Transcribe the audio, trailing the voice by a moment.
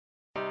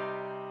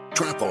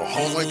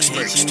Trapaholics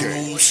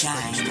mixtape.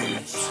 I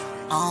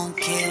don't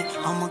care,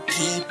 I'ma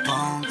keep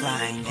on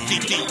grinding.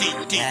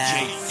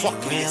 DJ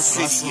fucking real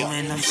hustle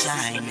and I'm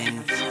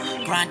shining.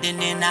 Grinding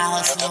and I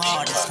hustle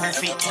hard, it's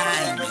perfect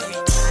timing.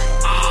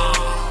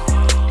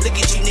 Look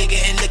at you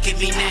nigga and look at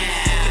me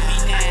now.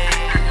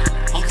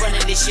 I'm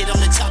running this shit on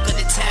the talk of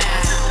the town.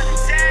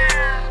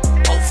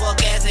 Oh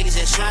fuck ass niggas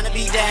just trying to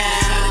be down.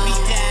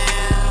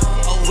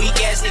 Oh weak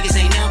ass niggas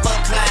ain't nothing but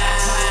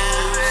clowns.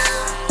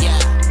 Yeah,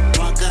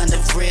 RonGunna,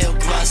 Dareal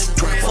Grussle.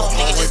 Fuck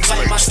niggas just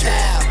fight my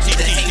style.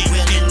 The hate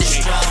real in the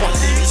struggle.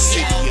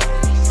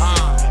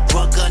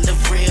 RonGunna,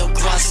 Dareal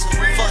Grussle.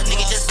 Fuck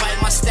niggas just fight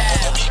my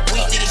style.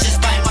 Weak niggas just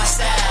fight my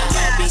style.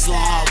 Y'all be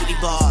going hard with these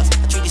bars. I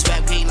treat this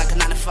rap game like a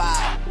 9 to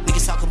 5.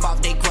 Niggas talk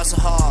about they Grussle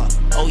hard.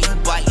 Oh, you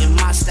biting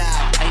my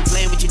style. I ain't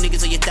playing with you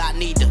niggas or you thought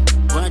neither.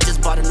 Run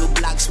just bought a new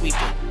block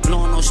sweeper.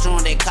 Blowing on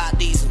strong, they caught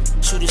diesel.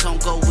 Shooters on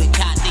go with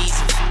caught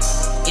diesel.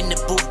 In the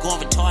booth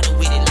going retarded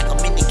with it. Like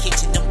I'm in the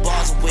kitchen, them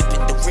bars are whipping.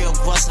 Dareal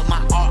Grussle,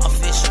 my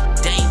artificial.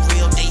 They ain't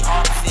real, they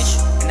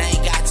artificial. And I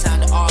ain't got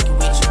time to argue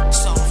with you.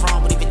 Something wrong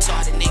with these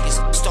retarded niggas.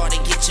 Start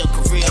and get your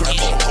career in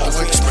it.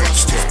 Trapaholics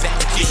mixtape.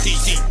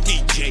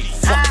 DJ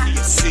fucking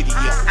your city up.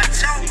 I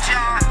told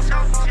y'all,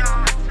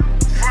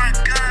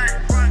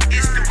 RonGunna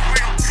is the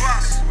real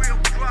Grussle.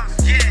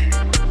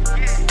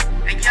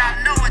 Yeah, and y'all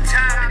know what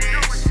time it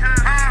is.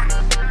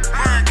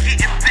 Run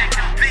getting back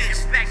to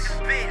biz.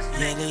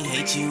 Yeah, they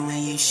hate you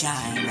when you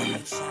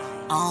shining.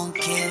 I don't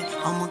care,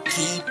 I'ma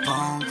keep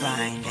on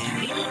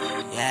grinding.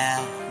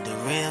 Yeah,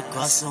 Dareal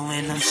Grussle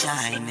when I'm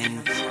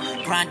shining.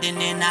 Grinding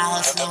and I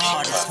hustle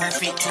hard, it's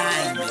perfect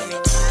timing.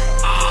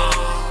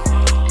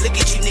 Look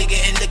at you nigga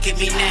and look at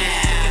me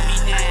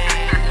now.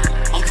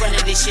 I'm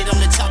running this shit on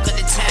the talk of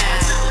the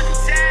town.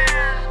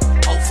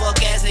 Oh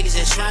fuck ass niggas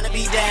just trying to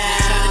be down.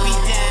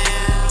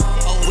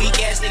 Oh weak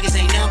ass niggas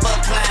ain't nothing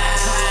but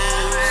clowns.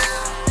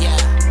 Yeah,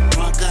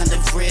 RonGunna,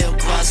 Dareal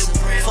Grussle.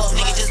 Fuck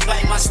niggas just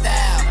bite my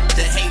style.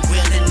 The hate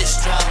real in the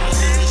struggle.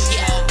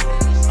 Yeah,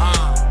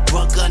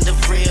 RonGunna,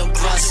 Dareal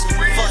Grussle.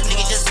 Fuck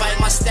niggas just bite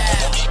my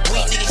style.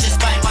 Weak niggas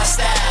just bite my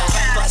style.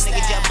 Fuck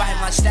niggas just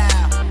bite my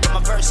style. But my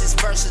verse is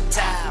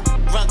versatile.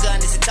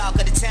 RonGunna is the talk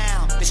of the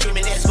town. Been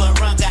screaming that's what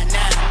Run got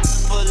now.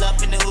 Pull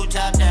up in the hood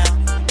top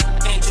down. I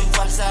can't too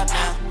far to stop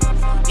now.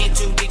 Ain't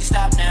too deep to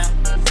stop now.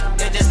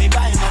 They just be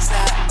biting my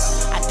style.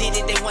 I did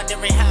it, they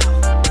wondering how.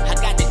 I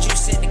got the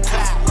juice in the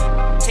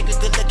cloud. Take a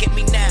good look at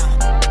me now.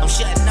 I'm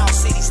shutting all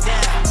cities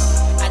down.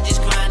 I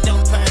just grind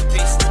on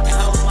purpose and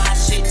hold my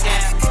shit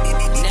down.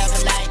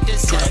 Never like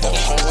this.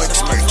 Trapaholics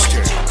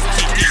mixtape.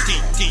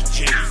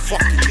 DJ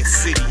fucking your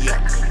city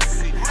up.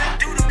 Run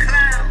through the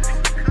clouds,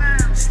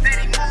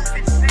 steady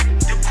moving.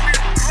 The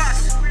real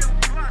Grussle,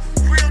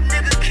 real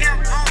nigga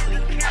camp only.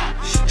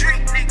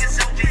 Street niggas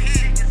over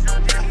here,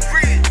 for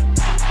real.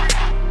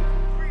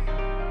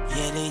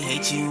 Yeah, they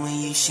hate you when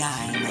you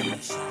shining.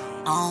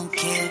 I don't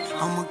care,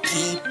 I'ma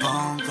keep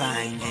on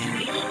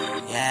grinding.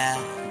 Yeah,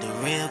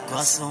 Dareal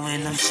Grussle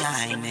when I'm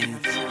shining.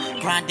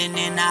 Grinding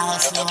and I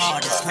hustle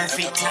hard, it's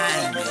perfect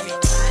timing.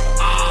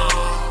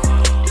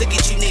 Look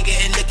at you nigga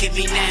and look at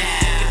me now.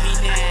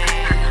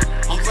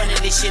 I'm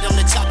running this shit on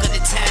the talk of the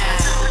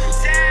town.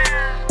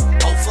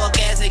 Oh fuck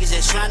ass niggas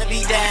just trying to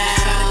be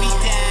down.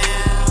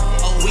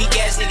 Oh weak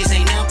ass niggas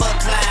ain't nothing but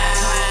clowns.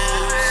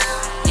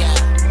 Yeah,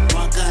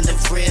 RonGunna,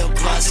 Dareal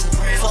Grussle.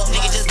 Fuck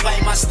niggas just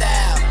bite my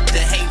style. The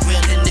hate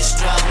real in the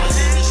struggle.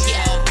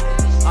 Yeah,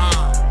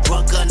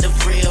 RonGunna,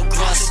 Dareal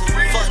Grussle.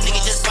 Fuck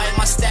niggas just bite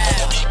my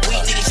style.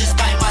 Weak niggas just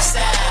bite my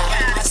style.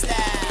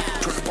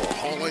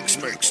 Trapaholics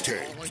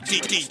mixtape.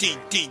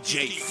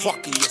 DJ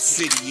fucking your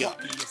city up.